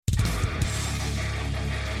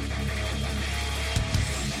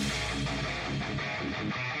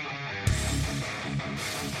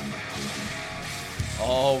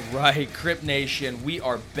All right, Crypt Nation, we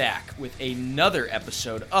are back with another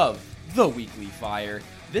episode of The Weekly Fire.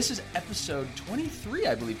 This is episode 23,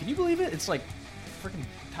 I believe. Can you believe it? It's like freaking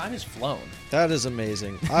time has flown. That is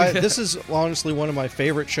amazing. This is honestly one of my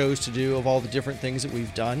favorite shows to do of all the different things that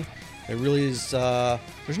we've done. It really is,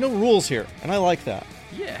 there's no rules here, and I like that.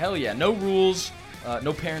 Yeah, hell yeah. No rules,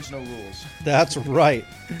 no parents, no rules. That's right.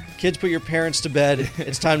 Kids, put your parents to bed.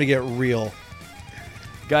 It's time to get real.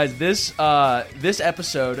 Guys, this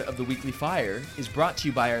episode of The Weekly Fire is brought to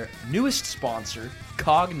you by our newest sponsor,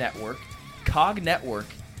 COG Network. COG Network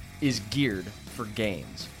is geared for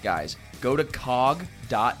games. Guys, go to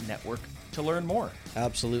cog.network to learn more.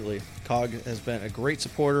 Absolutely. COG has been a great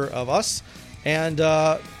supporter of us. And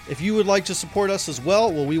if you would like to support us as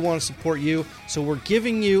well, we want to support you. So we're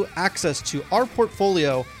giving you access to our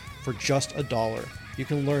portfolio for just $1. You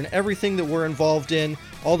can learn everything that we're involved in,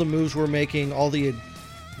 all the moves we're making, all the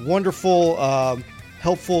wonderful,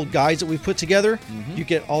 helpful guides that we've put together. Mm-hmm. You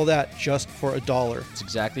get all that just for $1. That's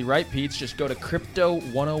exactly right, Pete. Just go to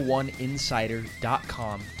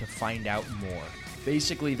crypto101insider.com to find out more.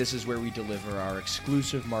 Basically, this is where we deliver our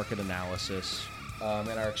exclusive market analysis and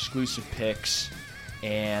our exclusive picks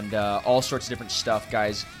and all sorts of different stuff,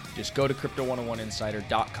 guys. Just go to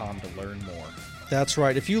crypto101insider.com to learn more. That's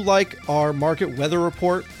right. If you like our market weather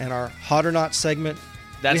report and our Hot or Not segment,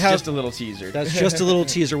 that's just a little teaser. That's just a little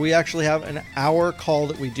teaser. We actually have an hour call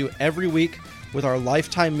that we do every week with our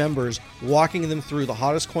lifetime members, walking them through the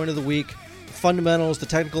hottest coin of the week, the fundamentals, the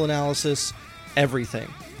technical analysis, everything.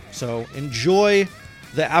 So enjoy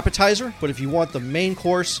the appetizer, but if you want the main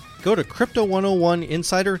course, go to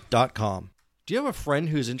crypto101insider.com. Do you have a friend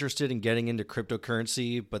who's interested in getting into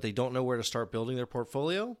cryptocurrency, but they don't know where to start building their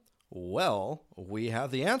portfolio? Well, we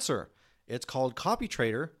have the answer. It's called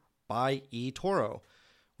CopyTrader by eToro.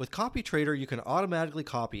 With CopyTrader, you can automatically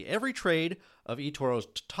copy every trade of eToro's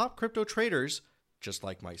top crypto traders, just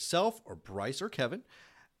like myself or Bryce or Kevin,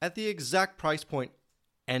 at the exact price point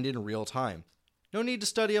and in real time. No need to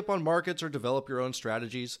study up on markets or develop your own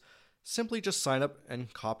strategies. Simply just sign up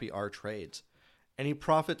and copy our trades. Any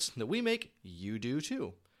profits that we make, you do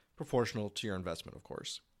too. Proportional to your investment, of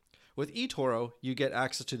course. With eToro, you get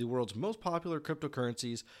access to the world's most popular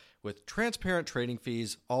cryptocurrencies with transparent trading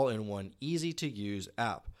fees, all in one easy-to-use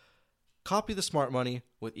app. Copy the smart money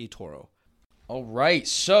with eToro. All right,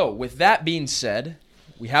 so with that being said,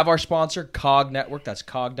 we have our sponsor, COG Network. That's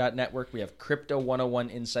cog.network. We have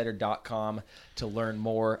crypto101insider.com to learn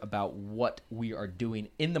more about what we are doing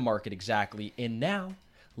in the market exactly. And now,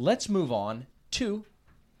 let's move on to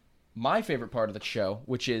my favorite part of the show,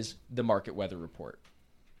 which is the market weather report.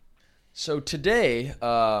 So today,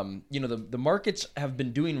 the markets have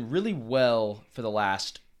been doing really well for the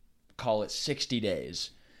last, call it 60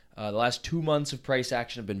 days. The last 2 months of price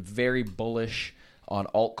action have been very bullish on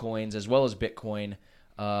altcoins as well as Bitcoin.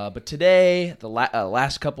 But today, the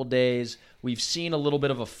last couple days, we've seen a little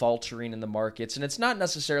bit of a faltering in the markets. And it's not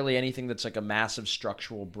necessarily anything that's like a massive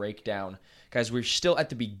structural breakdown. Guys, we're still at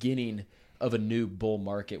the beginning of a new bull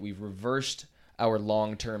market. We've reversed our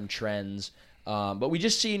long-term trends. But we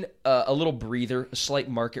just seen a little breather, a slight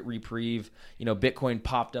market reprieve. Bitcoin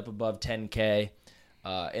popped up above 10K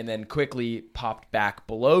and then quickly popped back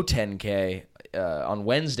below 10K. On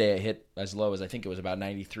Wednesday, it hit as low as I think it was about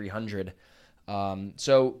 9,300.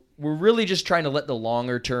 So we're really just trying to let the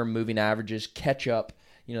longer-term moving averages catch up,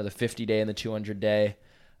 the 50-day and the 200-day.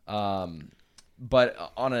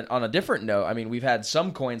 But on a different note, I mean, we've had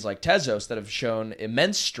some coins like Tezos that have shown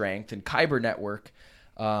immense strength, and Kyber Network,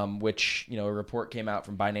 which, a report came out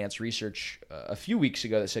from Binance Research a few weeks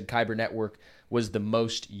ago that said Kyber Network was the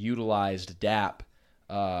most utilized DApp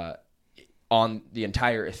on the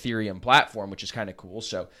entire Ethereum platform, which is kind of cool.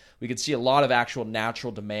 So we could see a lot of actual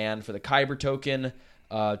natural demand for the Kyber token.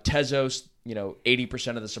 Tezos,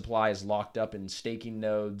 80% of the supply is locked up in staking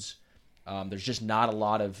nodes. There's just not a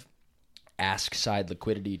lot of ask side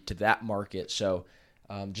liquidity to that market. So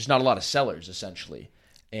just not a lot of sellers, essentially.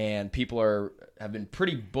 And people have been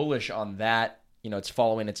pretty bullish on that. It's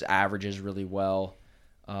following its averages really well.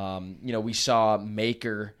 We saw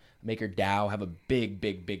Maker DAO have a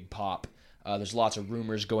big pop. There's lots of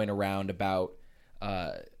rumors going around about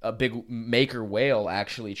a big Maker whale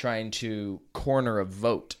actually trying to corner a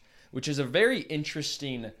vote, which is a very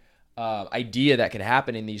interesting idea that could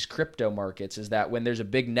happen in these crypto markets, is that when there's a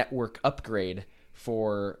big network upgrade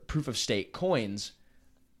for proof of stake coins,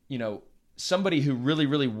 somebody who really,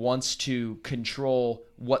 really wants to control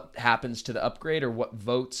what happens to the upgrade or what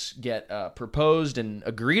votes get proposed and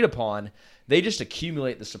agreed upon, they just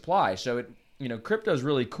accumulate the supply. So crypto is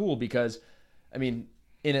really cool because, I mean,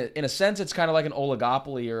 in a sense, it's kind of like an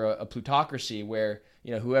oligopoly or a plutocracy where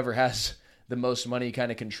whoever has the most money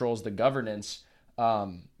kind of controls the governance,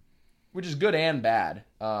 which is good and bad.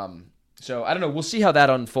 So I don't know. We'll see how that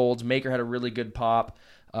unfolds. Maker had a really good pop.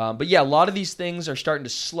 But yeah, a lot of these things are starting to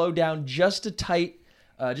slow down just a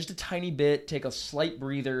tiny bit, take a slight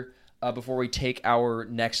breather before we take our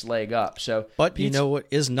next leg up. So, but you know what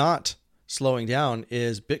is not slowing down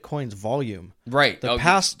is Bitcoin's volume. Right. The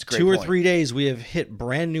past 2 or 3 days, we have hit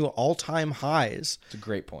brand new all-time highs. It's a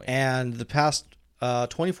great point. And the past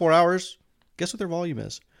 24 hours, guess what their volume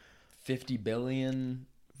is? 50 billion.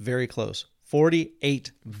 Very close.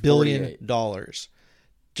 $48 billion.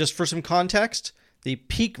 Just for some context, the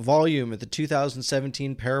peak volume at the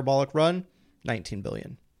 2017 parabolic run, 19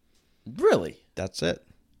 billion. Really? That's it.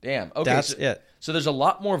 Damn. Okay. That's it. So there's a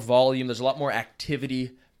lot more volume. There's a lot more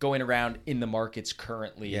activity going around in the markets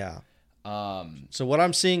currently. Yeah. So what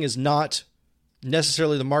I'm seeing is not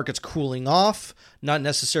necessarily the market's cooling off, not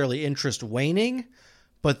necessarily interest waning,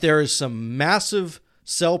 but there is some massive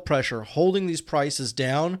sell pressure holding these prices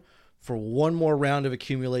down for one more round of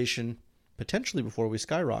accumulation, potentially before we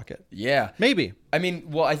skyrocket. Yeah. Maybe. I mean,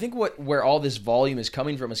 well, I think where all this volume is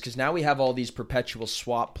coming from is because now we have all these perpetual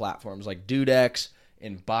swap platforms like Dudex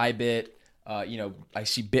and Bybit. I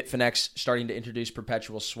see Bitfinex starting to introduce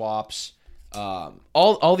perpetual swaps.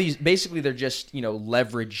 All these, basically, they're just,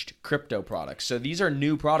 leveraged crypto products. So these are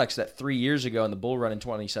new products that 3 years ago in the bull run in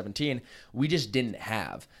 2017, we just didn't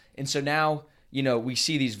have. And so now, we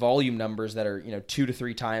see these volume numbers that are, 2 to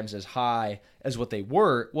 3 times as high as what they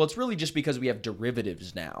were. Well, it's really just because we have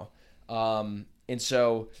derivatives now. And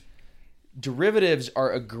so derivatives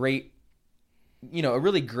are a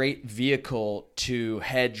really great vehicle to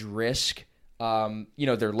hedge risk. They're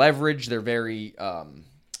leveraged. They're very,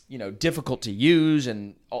 difficult to use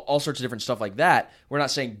and all sorts of different stuff like that. We're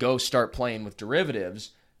not saying go start playing with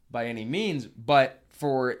derivatives by any means, but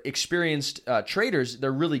for experienced traders,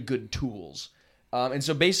 they're really good tools. And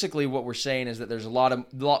so basically what we're saying is that there's a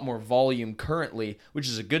lot more volume currently, which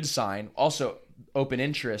is a good sign. Also, open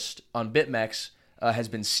interest on BitMEX has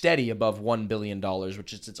been steady above $1 billion,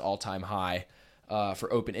 which is its all-time high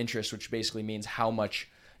for open interest, which basically means how much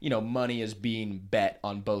money is being bet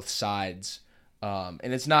on both sides.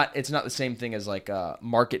 And it's not the same thing as like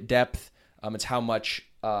market depth. It's how much,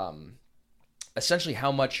 essentially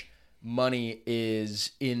how much money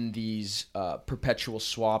is in these perpetual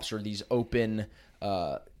swaps or these open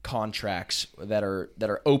contracts that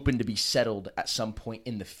are open to be settled at some point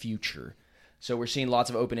in the future. So we're seeing lots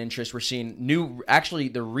of open interest. We're seeing actually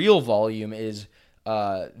the real volume is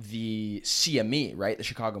the CME, right? The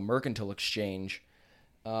Chicago Mercantile Exchange,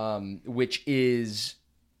 which is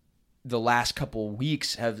the last couple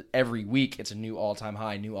weeks every week it's a new all-time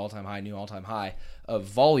high, new all-time high, new all-time high of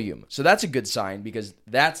volume. So that's a good sign because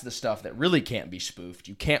that's the stuff that really can't be spoofed.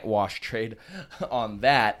 You can't wash trade on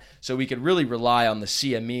that. So we could really rely on the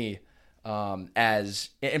CME and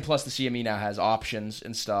plus the CME now has options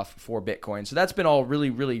and stuff for Bitcoin. So that's been all really,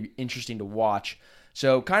 really interesting to watch.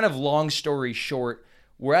 So kind of long story short,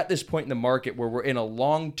 we're at this point in the market where we're in a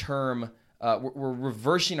long-term, we're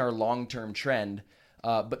reversing our long-term trend.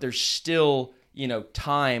 But there's still,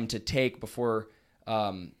 time to take before,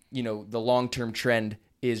 the long-term trend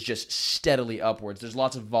is just steadily upwards. There's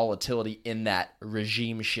lots of volatility in that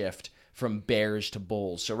regime shift from bears to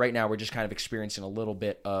bulls. So right now we're just kind of experiencing a little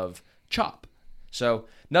bit of chop. So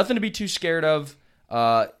nothing to be too scared of.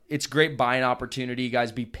 It's a great buying opportunity.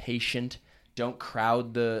 Guys, be patient. Don't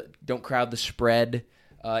crowd the spread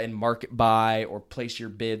in market buy or place your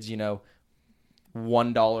bids,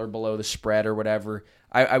 $1 below the spread or whatever.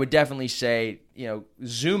 I would definitely say,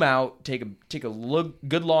 zoom out, take a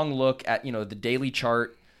good long look at, the daily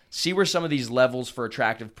chart, see where some of these levels for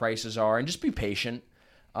attractive prices are, and just be patient.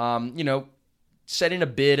 Setting a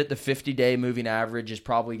bid at the 50-day moving average is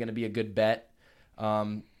probably going to be a good bet.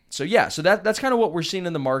 So that's kind of what we're seeing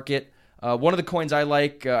in the market. One of the coins I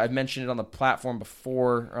like, I've mentioned it on the platform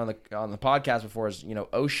before, or on the podcast before, is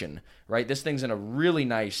Ocean. Right, this thing's in a really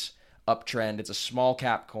nice uptrend. It's a small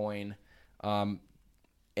cap coin, and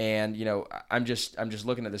I'm just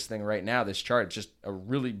looking at this thing right now. This chart, it's just a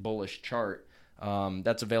really bullish chart.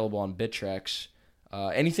 That's available on Bittrex.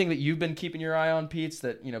 Anything that you've been keeping your eye on, Pete?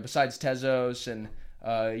 That besides Tezos and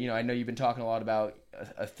I know you've been talking a lot about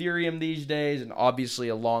Ethereum these days, and obviously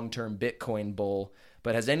a long-term Bitcoin bull.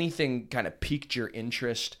 But has anything kind of piqued your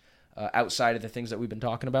interest outside of the things that we've been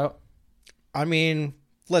talking about? I mean,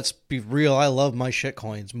 let's be real. I love my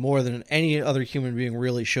shitcoins more than any other human being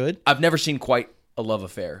really should. I've never seen quite a love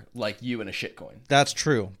affair like you and a shitcoin. That's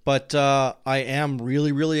true. But I am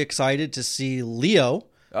really, really excited to see Leo,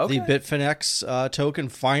 the Bitfinex token,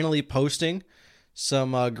 finally posting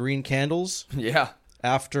some green candles. Yeah.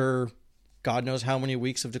 after God knows how many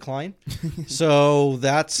weeks of decline. So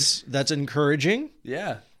that's encouraging.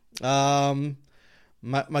 Yeah.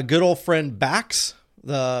 My good old friend Bax,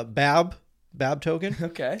 the BAB token,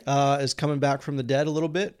 Okay. is coming back from the dead a little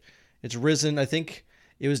bit. It's risen. I think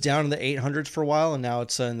it was down in the 800s for a while, and now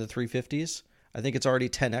it's in the 350s. I think it's already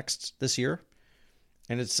 10x this year,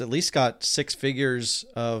 and it's at least got 6 figures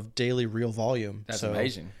of daily real volume. That's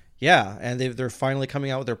amazing. Yeah, and they're finally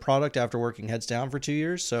coming out with their product after working heads down for 2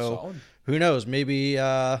 years. So Solid. who knows? Maybe.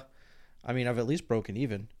 I mean, I've at least broken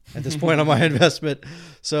even at this point on my investment.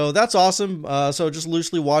 So that's awesome. So just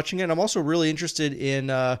loosely watching it. I'm also really interested in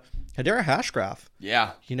Hedera Hashgraph.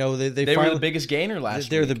 Yeah. You know, they Were finally, the biggest gainer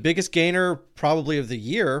last they're week. the biggest gainer probably of the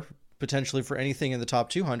year, potentially for anything in the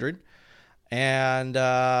top 200. And,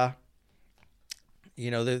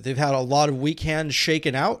 you know, they've had a lot of weak hands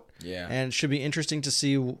shaken out. Yeah. And it should be interesting to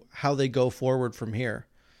see how they go forward from here.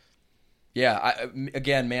 Yeah,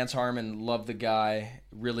 again, Mance Harmon, love the guy.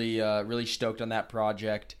 Really stoked on that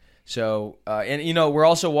project. So, and you know, we're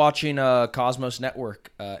also watching Cosmos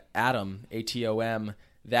Network, Atom, ATOM.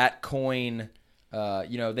 That coin,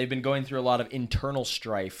 you know, they've been going through a lot of internal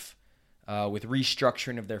strife with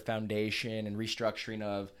restructuring of their foundation and restructuring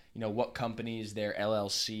of, you know, what companies their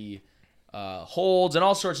LLC holds and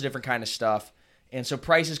all sorts of different kind of stuff. And so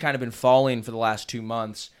price has kind of been falling for the last 2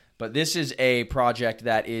 months. But this is a project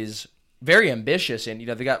that is very ambitious, and you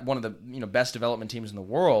know they got one of the best development teams in the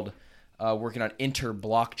world working on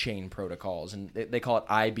inter-blockchain protocols, and they call it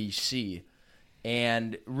IBC.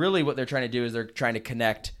 And really, what they're trying to do is they're trying to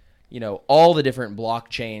connect all the different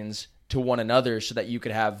blockchains to one another, so that you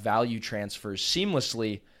could have value transfers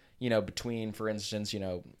seamlessly, between, for instance,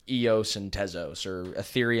 EOS and Tezos, or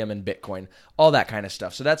Ethereum and Bitcoin, all that kind of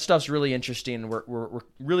stuff. So that stuff's really interesting. We're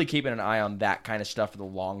really keeping an eye on that kind of stuff for the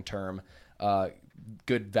long term.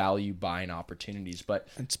 Good value buying opportunities.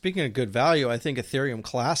 And speaking of good value, I think Ethereum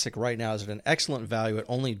Classic right now is at an excellent value at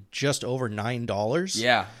only just over $9.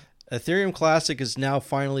 Yeah. Ethereum Classic is now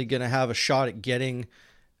finally going to have a shot at getting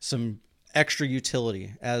some extra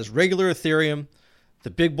utility. As regular Ethereum,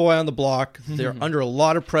 the big boy on the block, they're under a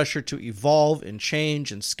lot of pressure to evolve and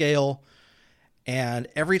change and scale. And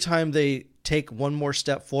every time they take one more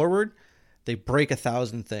step forward, they break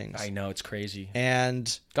 1,000 things. I know, it's crazy.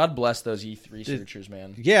 And God bless those ETH researchers,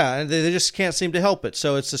 man. Yeah, and they just can't seem to help it.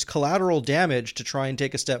 So it's this collateral damage to try and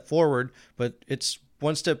take a step forward, but it's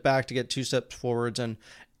one step back to get 2 steps forwards. And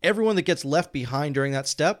everyone that gets left behind during that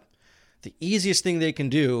step, the easiest thing they can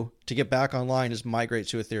do to get back online is migrate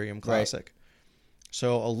to Ethereum Classic. Right.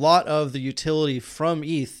 So a lot of the utility from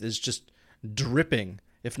ETH is just dripping,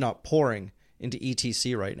 if not pouring, into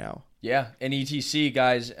ETC right now. Yeah, and ETC,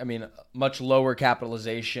 guys, I mean, much lower market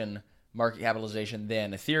capitalization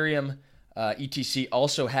than Ethereum. ETC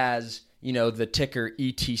also has, the ticker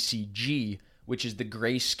ETCG, which is the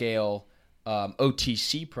Grayscale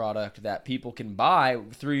OTC product that people can buy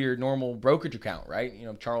through your normal brokerage account, right?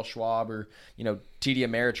 Charles Schwab or, TD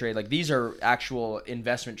Ameritrade. Like, these are actual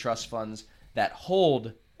investment trust funds that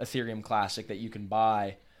hold Ethereum Classic that you can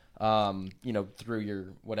buy through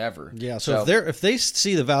your whatever. Yeah, so if they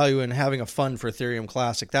see the value in having a fund for Ethereum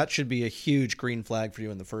Classic, that should be a huge green flag for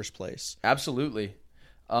you in the first place. Absolutely.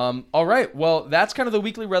 All right, well, that's kind of the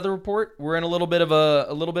weekly weather report. We're in a little bit of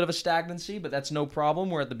a stagnancy, but that's no problem.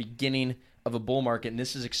 We're at the beginning of a bull market, and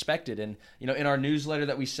this is expected. And in our newsletter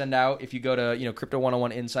that we send out, if you go to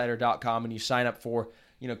crypto101insider.com and you sign up for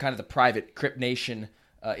kind of the private Crypt Nation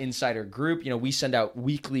Insider group, we send out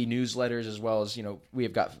weekly newsletters, as well as we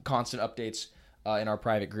have got constant updates in our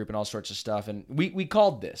private group and all sorts of stuff. And we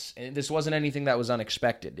called this, and this wasn't anything that was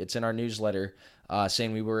unexpected. It's in our newsletter,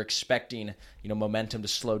 saying we were expecting momentum to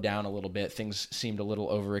slow down a little bit. Things seemed a little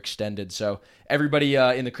overextended, so everybody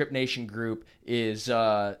in the Crypt Nation group is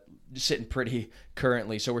sitting pretty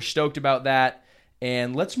currently. So we're stoked about that.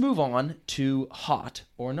 And let's move on to Hot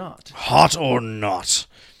or Not. Hot or Not.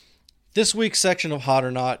 This week's section of Hot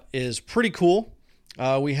or Not is pretty cool.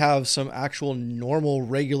 We have some actual normal,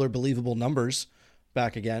 regular, believable numbers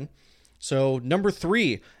back again. So number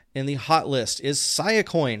 3 in the hot list is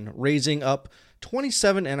Siacoin, raising up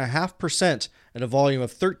 27.5% at a volume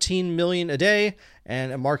of 13 million a day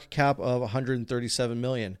and a market cap of 137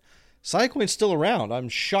 million. Siacoin's still around. I'm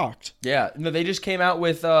shocked. Yeah, no, they just came out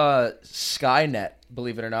with Skynet,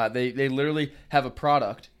 believe it or not. They literally have a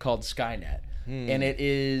product called Skynet, and it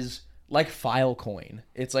is like Filecoin.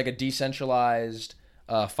 It's like a decentralized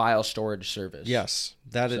file storage service. Yes,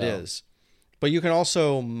 it is. But you can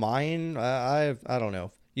also mine. I don't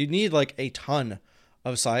know. You need like a ton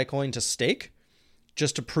of Siacoin to stake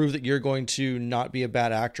just to prove that you're going to not be a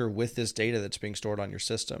bad actor with this data that's being stored on your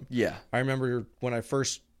system. Yeah. I remember when I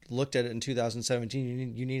first looked at it in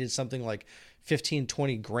 2017, you needed something like 15,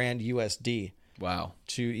 20 grand USD. Wow.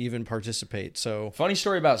 To even participate. So funny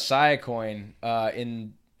story about Siacoin.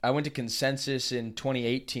 I went to Consensus in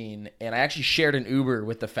 2018, and I actually shared an Uber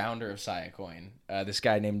with the founder of Siacoin, this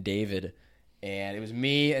guy named David. And it was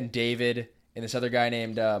me and David and this other guy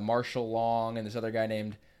named Marshall Long and this other guy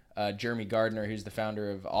named Jeremy Gardner, who's the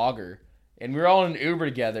founder of Augur. And we were all in an Uber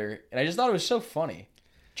together, and I just thought it was so funny.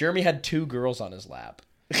 Jeremy had 2 girls on his lap.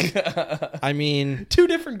 I mean... 2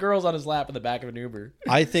 different girls on his lap in the back of an Uber.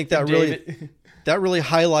 I think that really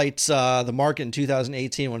highlights the market in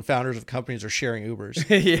 2018 when founders of companies are sharing Ubers.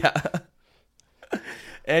 Yeah.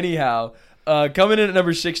 Anyhow, coming in at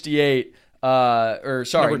number 68,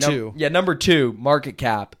 number 2, market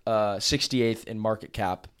cap, 68th in market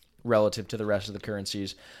cap relative to the rest of the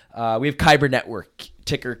currencies. We have Kyber Network,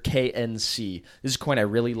 ticker KNC. This is a coin I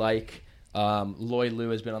really like. Lloyd Liu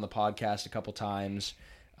has been on the podcast a couple times.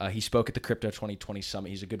 He spoke at the Crypto 2020 Summit.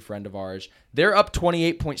 He's a good friend of ours. They're up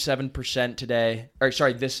 28.7% today.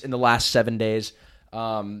 In the last 7 days.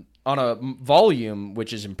 On a volume,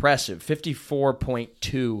 which is impressive,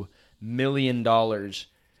 $54.2 million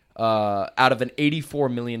out of an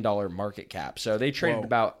 $84 million market cap. So they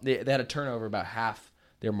traded they had a turnover about half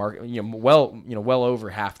their market, well over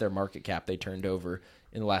half their market cap they turned over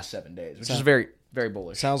in the last 7 days, which is very, very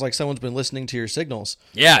bullish. Sounds like someone's been listening to your signals.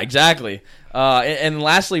 Yeah, exactly. And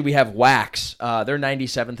lastly, we have Wax. They're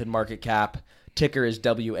 97th in market cap. Ticker is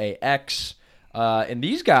WAX. And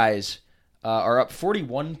these guys are up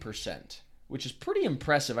 41%, which is pretty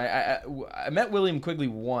impressive. I met William Quigley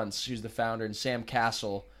once, who's the founder, and Sam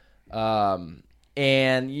Castle. And,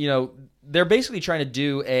 they're basically trying to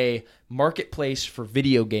do a marketplace for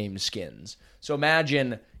video game skins. So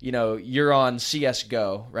imagine, you're on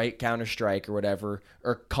CSGO, right? Counter-Strike or whatever,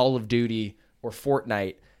 or Call of Duty or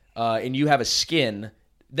Fortnite, and you have a skin.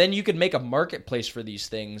 Then you could make a marketplace for these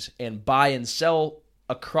things and buy and sell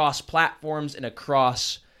across platforms and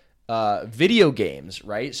across video games,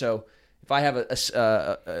 right? So if I have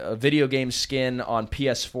a video game skin on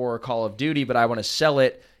PS4 or Call of Duty, but I want to sell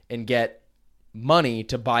it and get money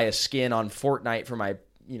to buy a skin on Fortnite for my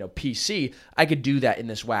PC, I could do that in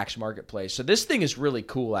this Wax marketplace. So this thing is really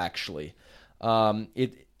cool, actually. Does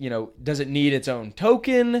it need its own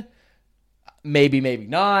token? Maybe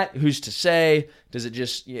not. Who's to say?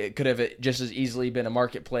 Could have it just as easily been a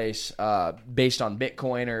marketplace based on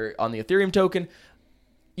Bitcoin or on the Ethereum token?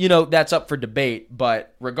 That's up for debate.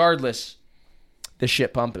 But regardless, the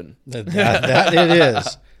shit pumping. That it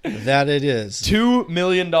is. That it is. $2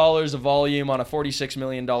 million of volume on a $46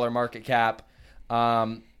 million market cap.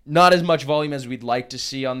 Not as much volume as we'd like to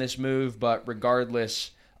see on this move, but regardless,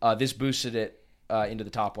 this boosted it into the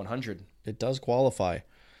top 100. It does qualify.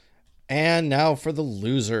 And now for the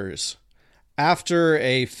losers. After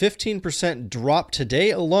a 15% drop today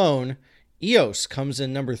alone, EOS comes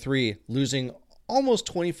in number 3, losing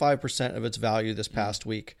almost 25% of its value this past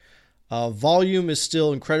week. Volume is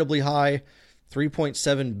still incredibly high,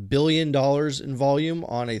 $3.7 billion in volume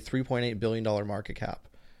on a $3.8 billion market cap.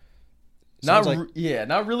 Not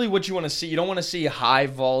really what you want to see. You don't want to see high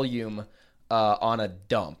volume on a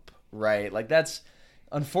dump, right? Like that's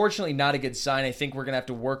unfortunately not a good sign. I think we're gonna have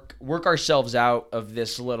to work ourselves out of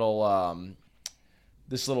this little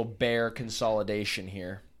bear consolidation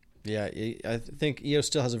here. Yeah, I think EOS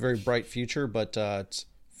still has a very bright future, but it's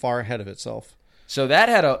far ahead of itself. So that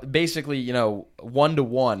had a basically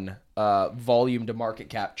 1-to-1 volume to market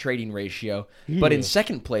cap trading ratio. But in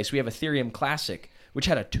second place, we have Ethereum Classic, which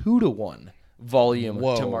had a 2-to-1 volume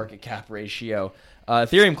to market cap ratio.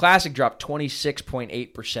 Ethereum Classic dropped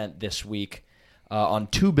 26.8% this week on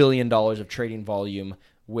 $2 billion of trading volume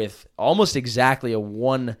with almost exactly a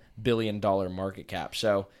 $1 billion market cap.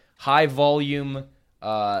 So high volume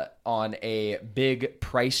on a big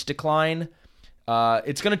price decline.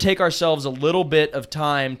 It's going to take ourselves a little bit of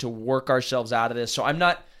time to work ourselves out of this. So I'm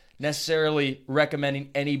not necessarily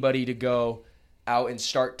recommending anybody to go out and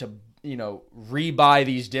start to rebuy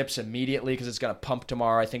these dips immediately because it's going to pump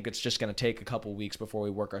tomorrow. I think it's just going to take a couple weeks before we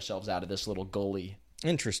work ourselves out of this little gully.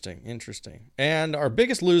 Interesting. And our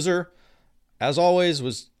biggest loser, as always,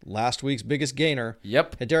 was last week's biggest gainer.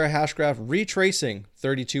 Yep. Hedera Hashgraph retracing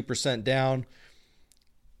 32% down,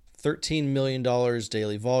 $13 million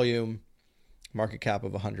daily volume, market cap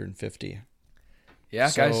of 150. Yeah,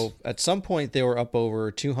 guys. So at some point they were up over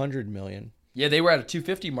 200 million. Yeah, they were at a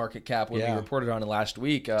 250 market cap when we reported on it last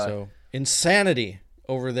week. So insanity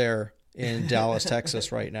over there in Dallas,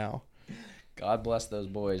 Texas right now. God bless those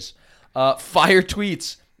boys. Fire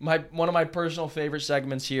tweets. One of my personal favorite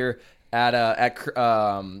segments here at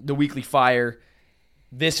the Weekly Fire.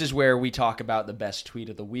 This is where we talk about the best tweet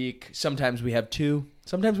of the week. Sometimes we have 2,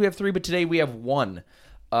 sometimes we have 3, but today we have 1.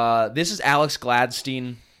 This is Alex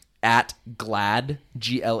Gladstein at Glad,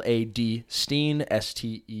 Glad Steen,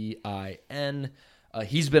 Stein.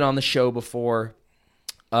 He's been on the show before.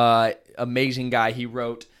 Amazing guy. He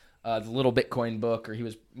wrote the Little Bitcoin book, or he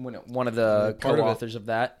was one of the co-authors of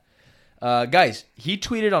that. Guys, he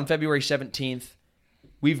tweeted on February 17th,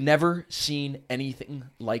 "We've never seen anything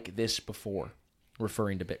like this before,"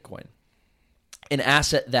 referring to Bitcoin. An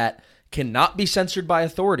asset that cannot be censored by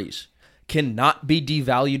authorities, cannot be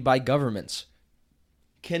devalued by governments,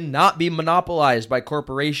 cannot be monopolized by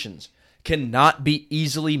corporations, cannot be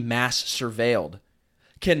easily mass surveilled,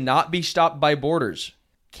 cannot be stopped by borders,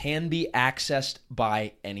 can be accessed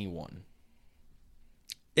by anyone.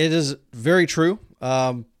 It is very true.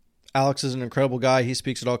 Alex is an incredible guy. He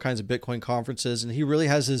speaks at all kinds of Bitcoin conferences, and he really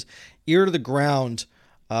has his ear to the ground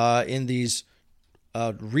in these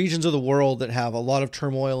regions of the world that have a lot of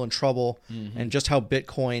turmoil and trouble, and just how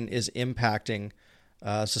Bitcoin is impacting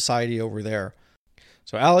society over there.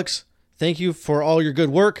 So, Alex, thank you for all your good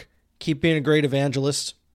work. Keep being a great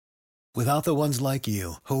evangelist. Without the ones like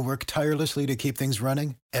you, who work tirelessly to keep things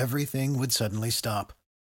running, everything would suddenly stop.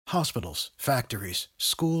 Hospitals, factories,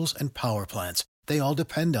 schools, and power plants, they all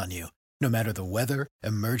depend on you. No matter the weather,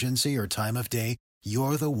 emergency, or time of day,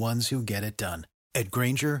 you're the ones who get it done. At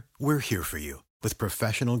Grainger, we're here for you with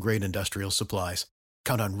professional-grade industrial supplies.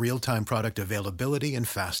 Count on real-time product availability and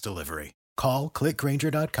fast delivery. Call,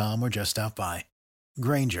 clickgrainger.com, or just stop by.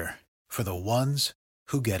 Grainger, for the ones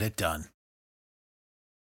who get it done.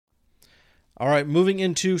 All right, moving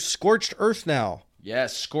into Scorched Earth now.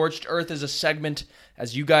 Yes, Scorched Earth is a segment,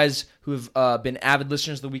 as you guys who have been avid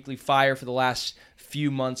listeners of the Weekly Fire for the last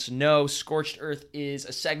few months know, Scorched Earth is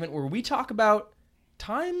a segment where we talk about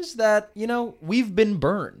times that, we've been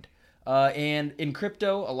burned. And in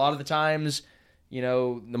crypto, a lot of the times,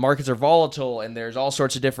 the markets are volatile and there's all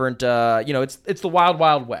sorts of different, it's the wild,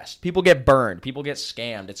 wild west. People get burned. People get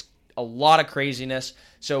scammed. It's a lot of craziness.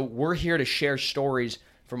 So we're here to share stories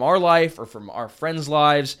from our life or from our friends'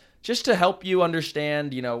 lives, just to help you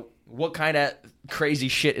understand, what kind of crazy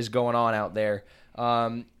shit is going on out there.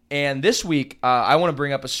 And this week, I want to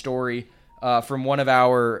bring up a story from one of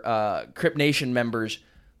our Crypt Nation members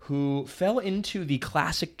who fell into the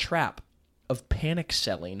classic trap of panic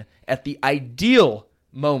selling at the ideal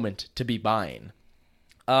moment to be buying.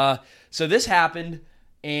 So this happened,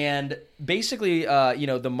 and basically,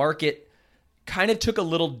 the market kind of took a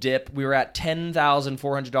little dip. We were at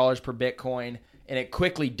 $10,400 per Bitcoin, and it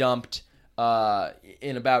quickly dumped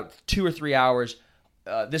in about 2 or 3 hours.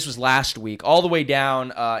 This was last week, all the way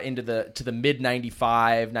down into the mid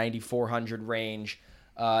 95, 9,400 range.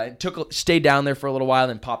 It stayed down there for a little while,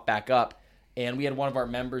 and then popped back up. And we had one of our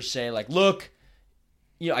members say, look,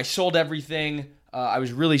 I sold everything. I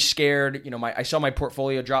was really scared. I saw my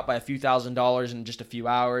portfolio drop by a few $1,000s in just a few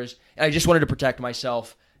hours, and I just wanted to protect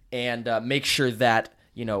myself and make sure that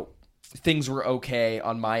things were okay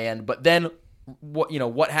on my end. But then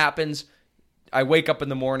what happens? I wake up in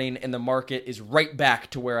the morning and the market is right back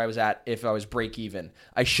to where I was at if I was break even.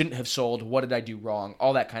 I shouldn't have sold. What did I do wrong?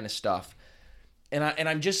 All that kind of stuff. And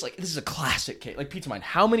I'm just like, this is a classic case. Like, Pizza Mind,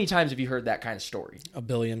 how many times have you heard that kind of story? A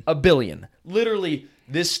billion. A billion. Literally,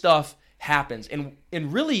 this stuff happens. And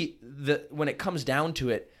really, when it comes down to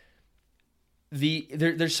it,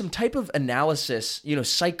 there's some type of analysis,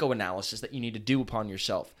 psychoanalysis that you need to do upon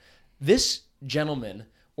yourself. This gentleman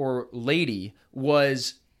or lady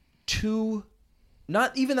was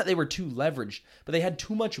not even that they were too leveraged, but they had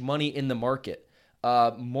too much money in the market,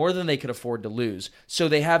 more than they could afford to lose. So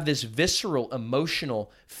they have this visceral,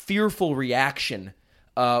 emotional, fearful reaction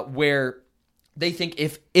where they think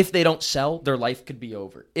if they don't sell, their life could be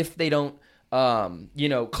over. If they don't,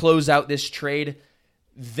 close out this trade,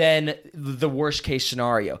 then the worst case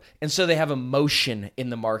scenario. And so they have emotion in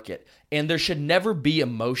the market. And there should never be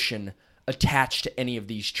emotion attached to any of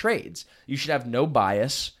these trades. You should have no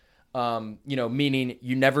bias, meaning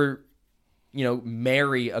you never,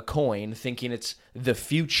 marry a coin thinking it's the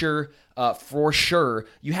future for sure.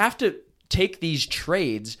 You have to take these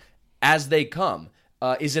trades as they come.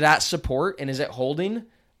 Is it at support and is it holding?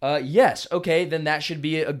 Yes. Okay, then that should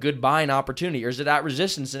be a good buying opportunity. Or is it at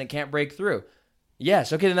resistance and it can't break through?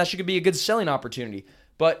 Yes. Okay, then that should be a good selling opportunity.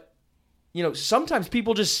 But, sometimes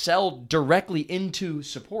people just sell directly into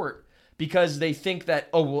support because they think that,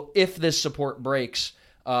 if this support breaks,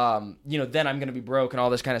 then I'm going to be broke and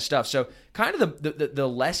all this kind of stuff. So kind of the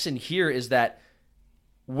lesson here is that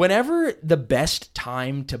whenever the best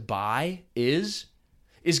time to buy is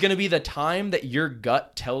going to be the time that your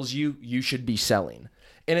gut tells you you should be selling.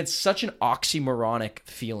 And it's such an oxymoronic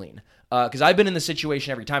feeling. Because I've been in the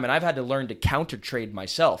situation every time, and I've had to learn to counter trade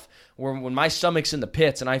myself. Where when my stomach's in the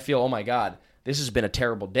pits and I feel, oh my God, this has been a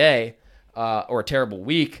terrible day or a terrible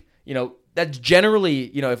week, that's generally,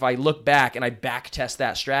 if I look back and I back test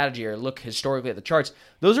that strategy or look historically at the charts,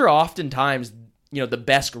 those are oftentimes, the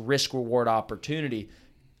best risk reward opportunity.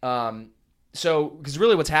 So, because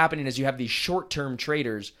really what's happening is you have these short-term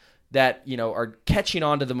traders that, are catching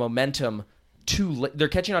on to the momentum they're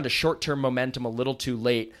catching on to short-term momentum a little too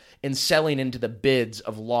late and selling into the bids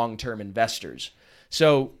of long-term investors.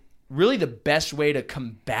 So really the best way to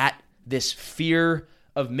combat this fear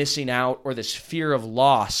of missing out or this fear of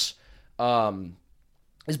loss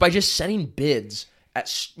is by just setting bids at,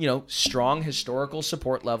 strong historical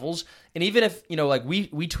support levels. And even if, like we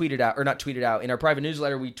tweeted out, or not tweeted out, in our private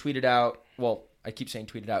newsletter, we tweeted out, well, I keep saying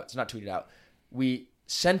tweeted out. It's not tweeted out. We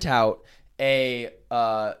sent out a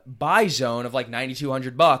buy zone of like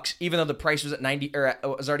 $9,200, even though the price was at 90 or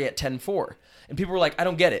was already at 10.4. And people were like, I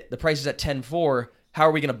don't get it. The price is at 10.4. How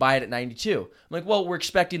are we going to buy it at 92? I'm like, well, we're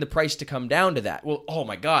expecting the price to come down to that. Well, oh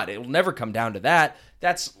my God, it will never come down to that.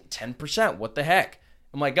 That's 10%. What the heck?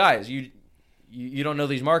 I'm like, guys, you don't know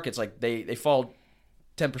these markets. Like they fall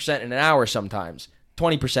 10% in an hour sometimes,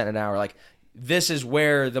 20% in an hour. Like this is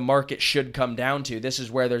where the market should come down to. This is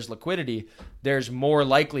where there's liquidity. There's more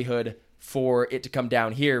likelihood for it to come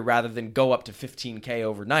down here rather than go up to 15K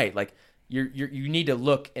overnight. Like you need to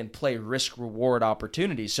look and play risk reward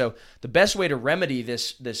opportunities. So the best way to remedy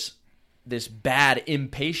this bad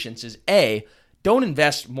impatience is don't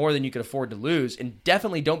invest more than you can afford to lose, and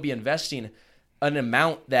definitely don't be investing an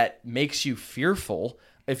amount that makes you fearful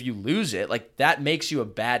if you lose it. Like that makes you a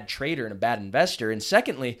bad trader and a bad investor. And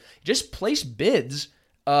secondly, just place bids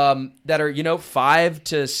that are, 5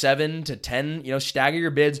 to 7 to 10, stagger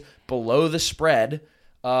your bids below the spread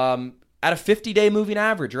at a 50-day moving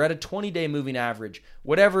average or at a 20-day moving average,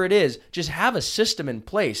 whatever it is. Just have a system in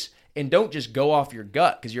place and don't just go off your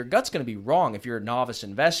gut, because your gut's going to be wrong if you're a novice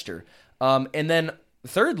investor. And then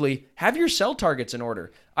thirdly, have your sell targets in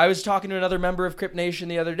order. I was talking to another member of Crypt Nation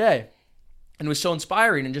the other day, and it was so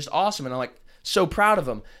inspiring and just awesome. And I'm like so proud of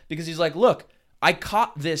him, because he's like, look, I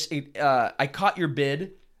caught this. I caught your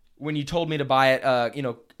bid when you told me to buy it,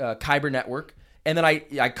 Kyber Network. And then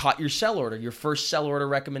I caught your sell order. Your first sell order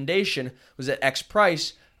recommendation was at X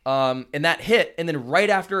price, and that hit. And then right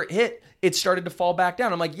after it hit, it started to fall back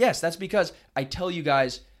down. I'm like, yes, that's because I tell you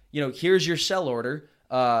guys, here's your sell order.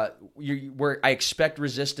 Where I expect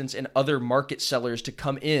resistance and other market sellers to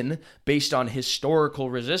come in based on historical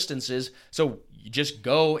resistances. So you just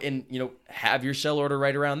go and, have your sell order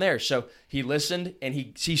right around there. So he listened and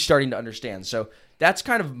he's starting to understand. So that's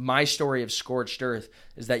kind of my story of Scorched Earth,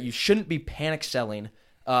 is that you shouldn't be panic selling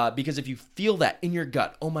because if you feel that in your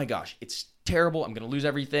gut, oh my gosh, it's terrible, I'm going to lose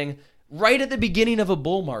everything, right at the beginning of a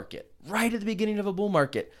bull market,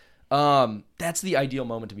 that's the ideal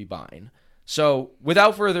moment to be buying. So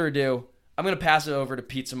without further ado, I'm going to pass it over to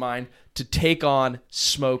Pizza Mind to take on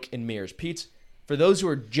Smoke and Mirrors. Pete, for those who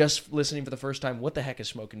are just listening for the first time, what the heck is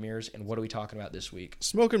Smoke and Mirrors, and what are we talking about this week?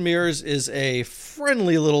 Smoke and Mirrors is a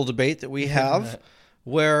friendly little debate that we have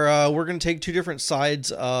where we're going to take two different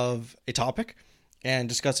sides of a topic and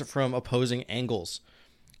discuss it from opposing angles.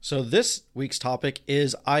 So this week's topic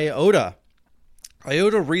is IOTA.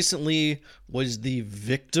 IOTA recently was the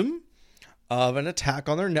victim of an attack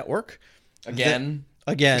on their network. Again,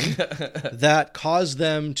 that caused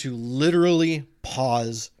them to literally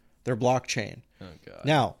pause their blockchain. Oh, God.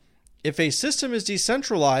 Now, if a system is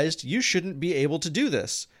decentralized, you shouldn't be able to do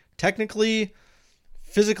this. Technically,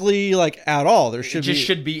 physically, at all. It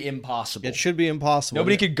should be impossible. It should be impossible.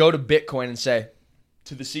 Nobody could go to Bitcoin and say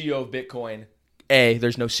to the CEO of Bitcoin,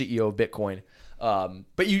 there's no CEO of Bitcoin.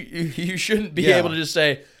 But you shouldn't be able to just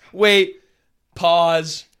say, wait,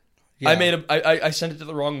 pause. Yeah. I sent it to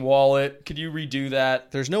the wrong wallet. Could you redo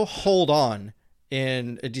that? There's no hold on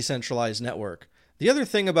in a decentralized network. The other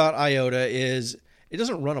thing about IOTA is it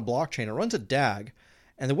doesn't run a blockchain. It runs a DAG.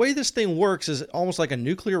 And the way this thing works is almost like a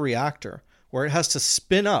nuclear reactor, where it has to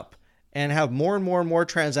spin up and have more and more and more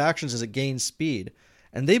transactions as it gains speed.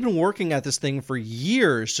 And they've been working at this thing for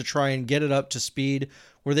years to try and get it up to speed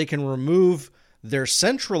where they can remove their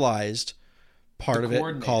centralized part of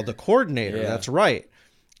it called the coordinator. Yeah. That's right.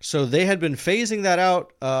 So they had been phasing that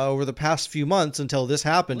out over the past few months until this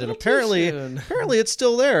happened. And apparently it's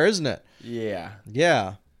still there, isn't it? Yeah.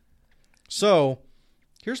 Yeah. So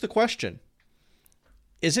here's the question.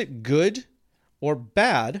 Is it good or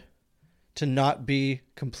bad to not be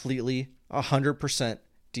completely 100%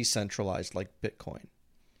 decentralized like Bitcoin?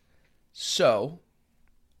 So,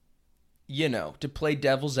 to play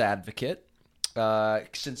devil's advocate,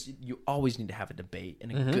 since you always need to have a debate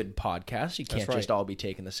in a good podcast, you can't just all be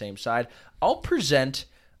taking the same side. I'll present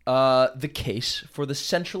the case for the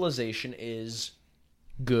centralization is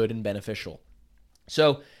good and beneficial.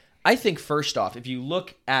 So I think first off, if you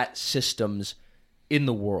look at systems in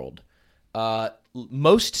the world,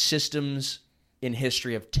 most systems in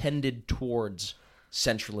history have tended towards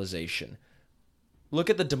centralization. Look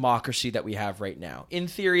at the democracy that we have right now. In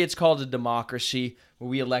theory, it's called a democracy where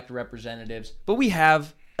we elect representatives, but we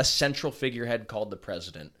have a central figurehead called the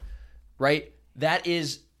president, right? That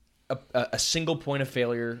is a single point of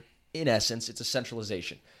failure. In essence, it's a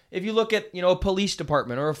centralization. If you look at, a police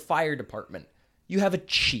department or a fire department, you have a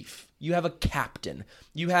chief, you have a captain,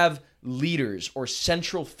 you have leaders or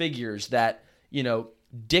central figures that,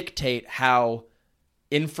 dictate how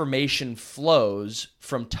information flows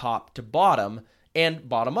from top to bottom and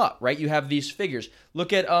bottom up, right? You have these figures.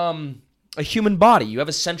 Look at a human body. You have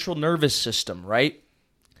a central nervous system, right?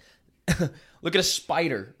 Look at a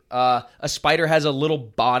spider. A spider has a little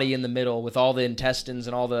body in the middle with all the intestines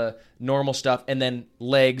and all the normal stuff, and then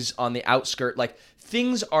legs on the outskirt. Like,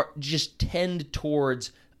 things are just tend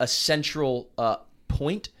towards a central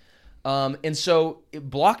point. And so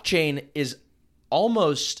blockchain is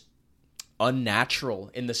almost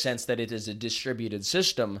unnatural in the sense that it is a distributed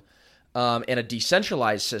system and a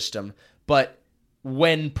decentralized system. But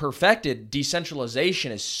when perfected,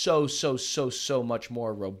 decentralization is so much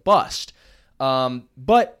more robust.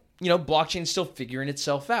 But, blockchain's still figuring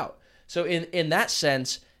itself out. So in that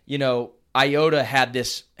sense, IOTA had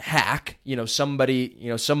this hack,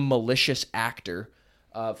 somebody, some malicious actor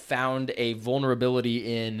found a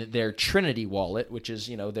vulnerability in their Trinity wallet, which is,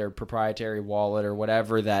 their proprietary wallet or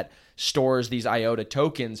whatever that stores these IOTA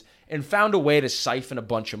tokens, and found a way to siphon a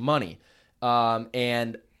bunch of money.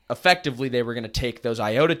 And effectively, they were going to take those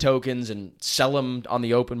IOTA tokens and sell them on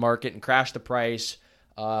the open market and crash the price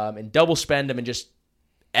and double spend them and just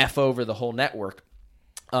F over the whole network.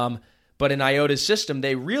 But in IOTA's system,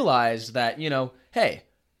 they realized that, hey,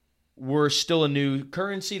 we're still a new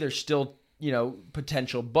currency. There's still,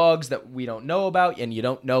 potential bugs that we don't know about, and you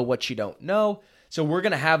don't know what you don't know. So we're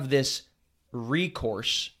going to have this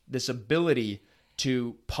recourse, this ability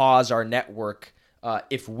to pause our network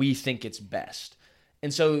if we think it's best.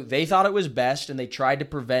 And so they thought it was best, and they tried to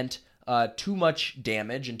prevent too much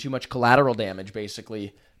damage and too much collateral damage,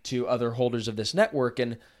 basically, to other holders of this network.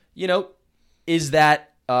 And, is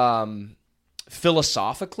that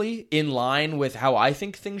philosophically in line with how I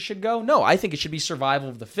think things should go? No, I think it should be survival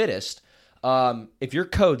of the fittest. If your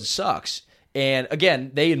code sucks, and again,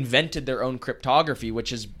 they invented their own cryptography, which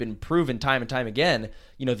has been proven time and time again,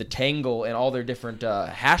 the Tangle and all their different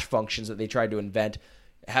hash functions that they tried to invent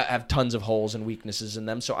have tons of holes and weaknesses in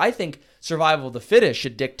them. So I think survival of the fittest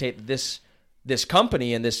should dictate that this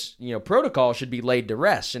company and this protocol should be laid to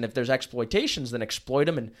rest. And if there's exploitations, then exploit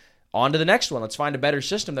them and on to the next one. Let's find a better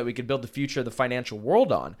system that we could build the future of the financial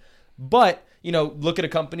world on. But, look at a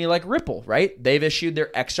company like Ripple, right? They've issued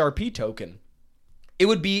their XRP token. It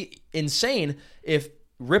would be insane if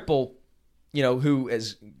Ripple, who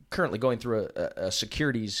is currently going through a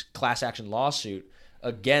securities class action lawsuit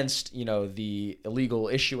against, the illegal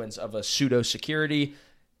issuance of a pseudo security.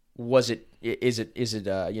 Is it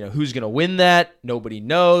who's going to win that? Nobody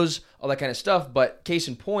knows, all that kind of stuff. But case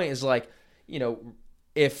in point is like,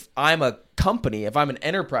 if I'm a company, if I'm an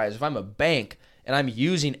enterprise, if I'm a bank, and I'm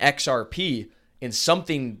using XRP and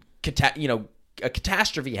something, a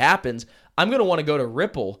catastrophe happens, I'm going to want to go to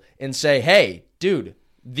Ripple and say, hey, dude,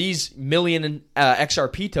 these million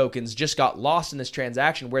XRP tokens just got lost in this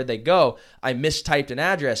transaction. Where'd they go? I mistyped an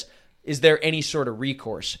address. Is there any sort of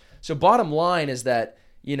recourse? So bottom line is that,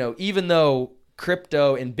 even though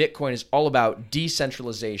crypto and Bitcoin is all about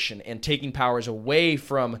decentralization and taking powers away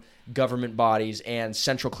from government bodies and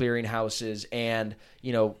central clearinghouses and,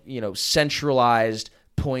 centralized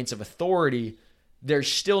points of authority, there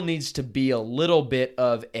still needs to be a little bit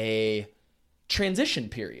of a transition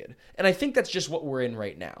period. And I think that's just what we're in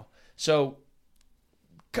right now. So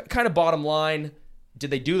kind of bottom line, did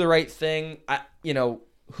they do the right thing?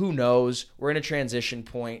 Who knows? We're in a transition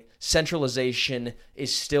point. Centralization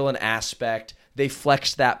is still an aspect. They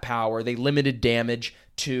flexed that power. They limited damage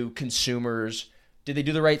to consumers. Did they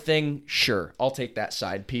do the right thing? Sure. I'll take that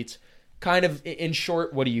side, Pete. Kind of in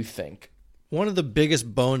short, what do you think? One of the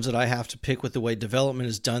biggest bones that I have to pick with the way development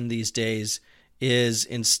is done these days is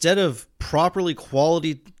instead of properly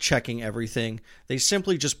quality checking everything, they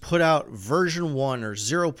simply just put out version 1 or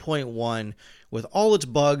 0.1 with all its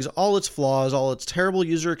bugs, all its flaws, all its terrible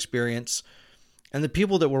user experience, And the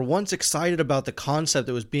people that were once excited about the concept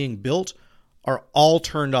that was being built are all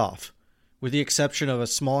turned off, with the exception of a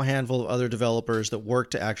small handful of other developers that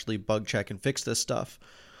work to actually bug check and fix this stuff.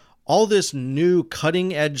 All this new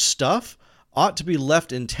cutting edge stuff ought to be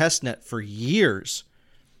left in testnet for years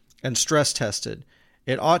and stress tested.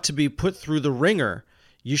 It ought to be put through the ringer.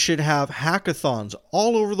 You should have hackathons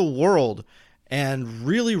all over the world and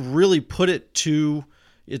really, really put it to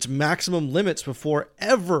its maximum limits before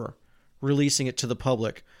ever releasing it to the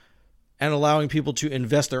public and allowing people to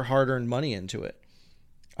invest their hard-earned money into it.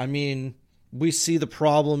 I mean, we see the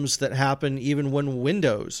problems that happen even when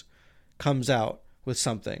Windows comes out with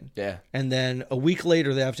something. Yeah. And then a week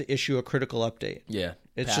later, they have to issue a critical update. Yeah.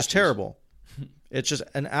 It's Patches. just terrible. It's just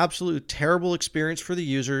an absolute terrible experience for the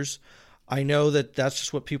users. I know that that's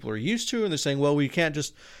just what people are used to, and they're saying, well, we can't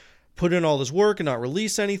just put in all this work and not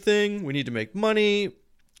release anything. We need to make money.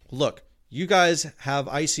 Look, you guys have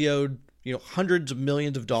ICO'd, hundreds of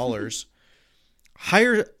millions of dollars.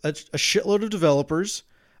 Hire a shitload of developers,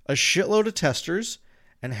 a shitload of testers,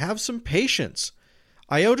 and have some patience.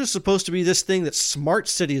 IOTA is supposed to be this thing that smart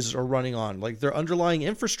cities are running on, like their underlying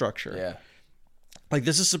infrastructure. Yeah. Like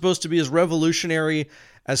this is supposed to be as revolutionary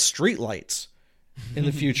as streetlights in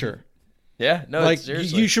the future. Yeah, no, like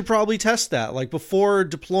seriously. you should probably test that. Like before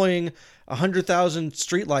deploying 100,000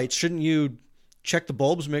 streetlights, shouldn't you check the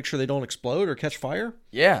bulbs, make sure they don't explode or catch fire?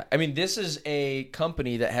 Yeah, I mean, this is a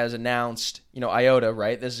company that has announced, IOTA,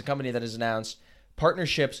 right? This is a company that has announced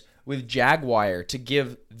partnerships with Jaguar to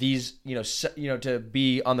give these, to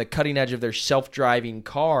be on the cutting edge of their self-driving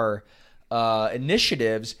car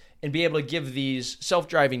initiatives and be able to give these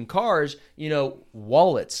self-driving cars,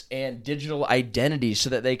 wallets and digital identities so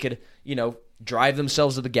that they could, drive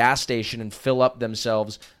themselves to the gas station and fill up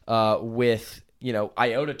themselves with,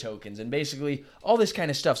 IOTA tokens and basically all this kind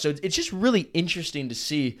of stuff. So it's just really interesting to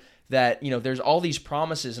see that, there's all these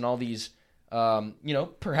promises and all these,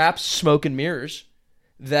 perhaps smoke and mirrors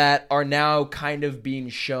that are now kind of being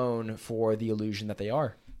shown for the illusion that they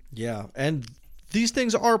are. Yeah, and these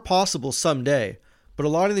things are possible someday, but a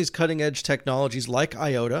lot of these cutting-edge technologies like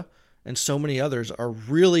IOTA and so many others are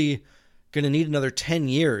really going to need another 10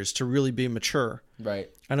 years to really be mature. Right.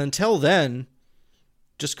 And until then,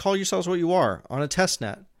 just call yourselves what you are on a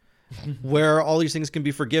testnet where all these things can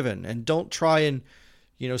be forgiven. And don't try and,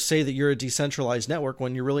 say that you're a decentralized network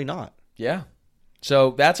when you're really not. Yeah.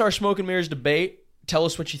 So that's our smoke and mirrors debate. Tell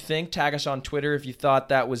us what you think. Tag us on Twitter if you thought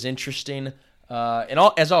that was interesting.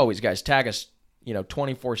 As always, guys, tag us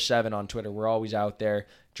 24/7 on Twitter. We're always out there.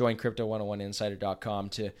 Join Crypto101insider.com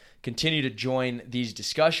to continue to join these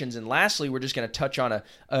discussions. And lastly, we're just going to touch on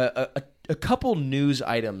a couple news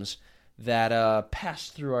items that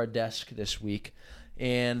passed through our desk this week.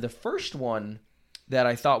 And the first one that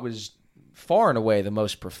I thought was far and away the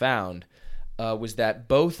most profound was that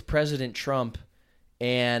both President Trump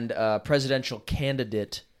and presidential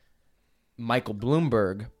candidate Michael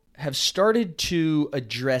Bloomberg have started to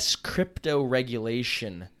address crypto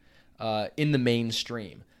regulation in the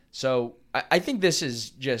mainstream. So I think this is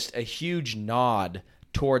just a huge nod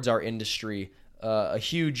towards our industry, a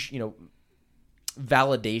huge,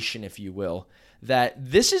 validation, if you will, that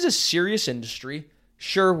this is a serious industry.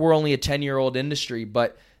 Sure, we're only a 10-year-old industry,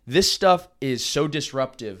 but this stuff is so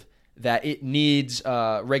disruptive that it needs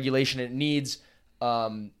regulation. It needs,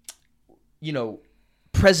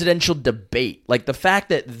 presidential debate. Like the fact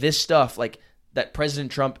that this stuff, like that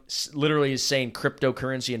President Trump literally is saying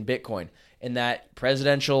cryptocurrency and Bitcoin, and that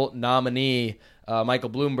presidential nominee Michael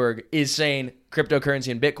Bloomberg is saying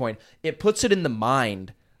cryptocurrency and Bitcoin, it puts it in the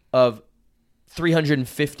mind of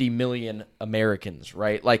 350 million Americans,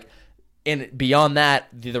 right? Like, and beyond that,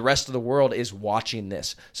 the rest of the world is watching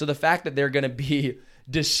this. So the fact that they're going to be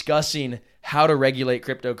discussing how to regulate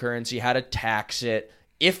cryptocurrency, how to tax it,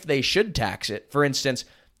 if they should tax it. For instance,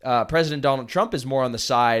 President Donald Trump is more on the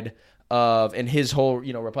side of, and his whole,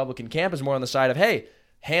 Republican camp is more on the side of, hey,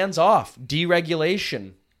 hands off,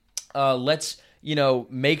 deregulation. Let's,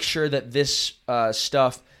 make sure that this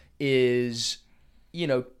stuff is,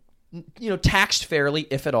 taxed fairly,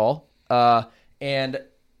 if at all. And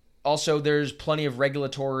also there's plenty of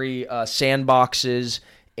regulatory sandboxes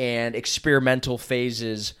and experimental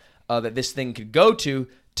phases that this thing could go to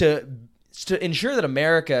ensure that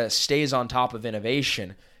America stays on top of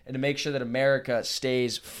innovation and to make sure that America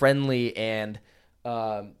stays friendly and,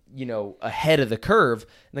 ahead of the curve.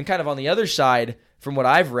 And then kind of on the other side, from what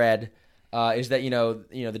I've read, is that,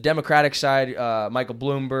 the Democratic side, Michael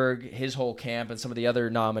Bloomberg, his whole camp, and some of the other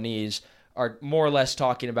nominees are more or less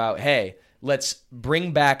talking about, hey, let's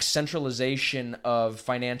bring back centralization of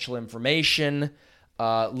financial information.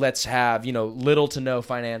 Let's have, little to no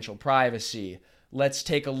financial privacy. let's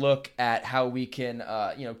take a look at how we can,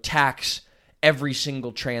 tax every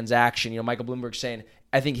single transaction. Michael Bloomberg saying,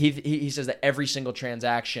 I think he says that every single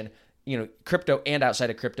transaction, crypto and outside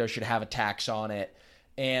of crypto should have a tax on it.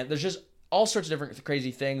 And there's just all sorts of different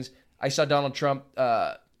crazy things. I saw Donald Trump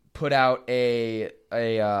put out a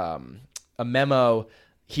memo.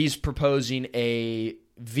 He's proposing a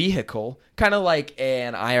vehicle, kind of like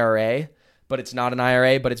an IRA, but it's not an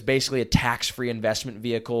IRA, but it's basically a tax-free investment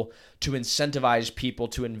vehicle to incentivize people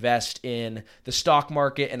to invest in the stock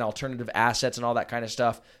market and alternative assets and all that kind of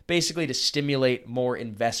stuff, basically to stimulate more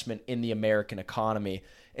investment in the American economy.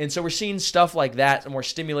 And so we're seeing stuff like that, more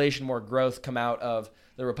stimulation, more growth come out of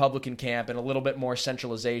the Republican camp, and a little bit more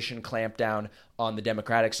centralization, clampdown on the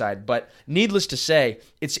Democratic side. But needless to say,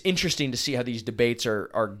 it's interesting to see how these debates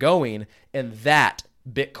are going, and that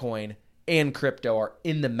Bitcoin and crypto are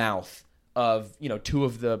in the mouth of two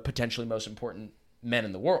of the potentially most important men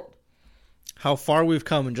in the world. How far we've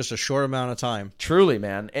come in just a short amount of time. Truly,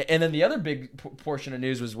 man. And then the other big portion of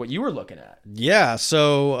news was what you were looking at. Yeah,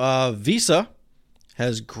 so Visa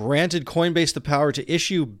has granted Coinbase the power to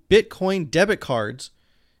issue Bitcoin debit cards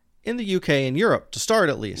in the UK and Europe, to start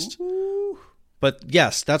at least. Ooh. But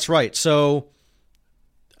yes, that's right. So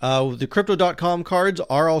the Crypto.com cards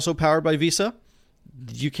are also powered by Visa.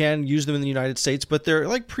 You can use them in the United States, but they're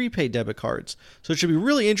like prepaid debit cards. So it should be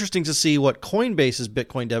really interesting to see what Coinbase's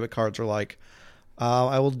Bitcoin debit cards are like.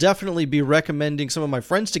 I will definitely be recommending some of my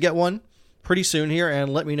friends to get one pretty soon here,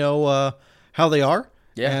 and let me know how they are.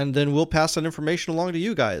 Yeah. And then we'll pass that information along to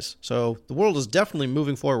you guys. So the world is definitely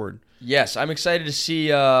moving forward. Yes, I'm excited to see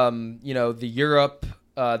the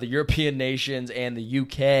European nations and the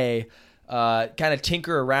UK kind of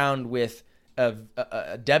tinker around with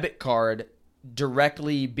a debit card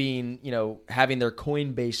directly being, having their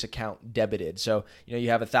Coinbase account debited. So, you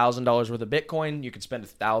have $1,000 worth of Bitcoin, you can spend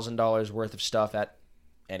 $1,000 worth of stuff at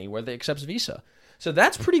anywhere that accepts Visa. So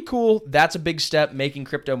that's pretty cool. That's a big step, making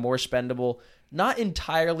crypto more spendable. Not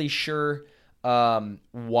entirely sure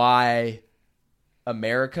why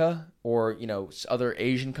America or other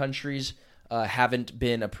Asian countries haven't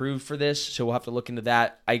been approved for this, so we'll have to look into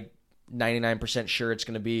that. I 99% sure it's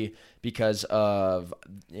going to be because of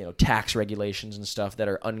tax regulations and stuff that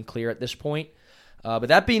are unclear at this point. But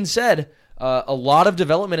that being said, a lot of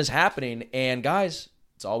development is happening, and guys,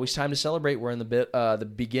 it's always time to celebrate. We're in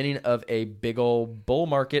the beginning of a big old bull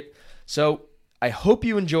market. So I hope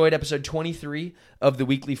you enjoyed episode 23 of the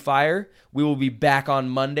Weekly Fire. We will be back on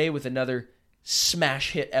Monday with another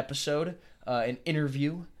smash hit episode, an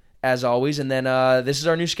interview as always. And then this is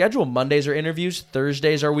our new schedule. Mondays are interviews.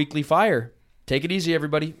 Thursdays are Weekly Fire. Take it easy,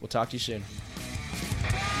 everybody. We'll talk to you soon.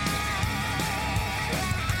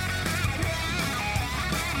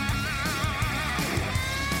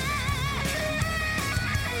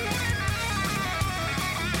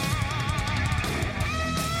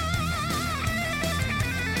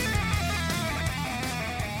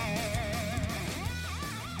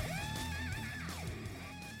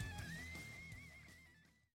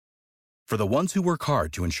 For the ones who work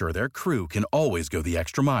hard to ensure their crew can always go the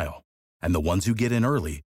extra mile, and the ones who get in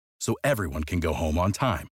early so everyone can go home on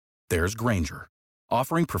time, there's Grainger,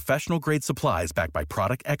 offering professional-grade supplies backed by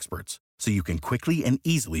product experts so you can quickly and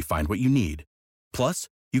easily find what you need. Plus,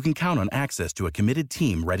 you can count on access to a committed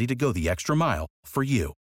team ready to go the extra mile for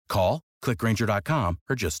you. Call, click Grainger.com,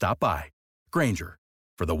 or just stop by. Grainger,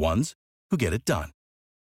 for the ones who get it done.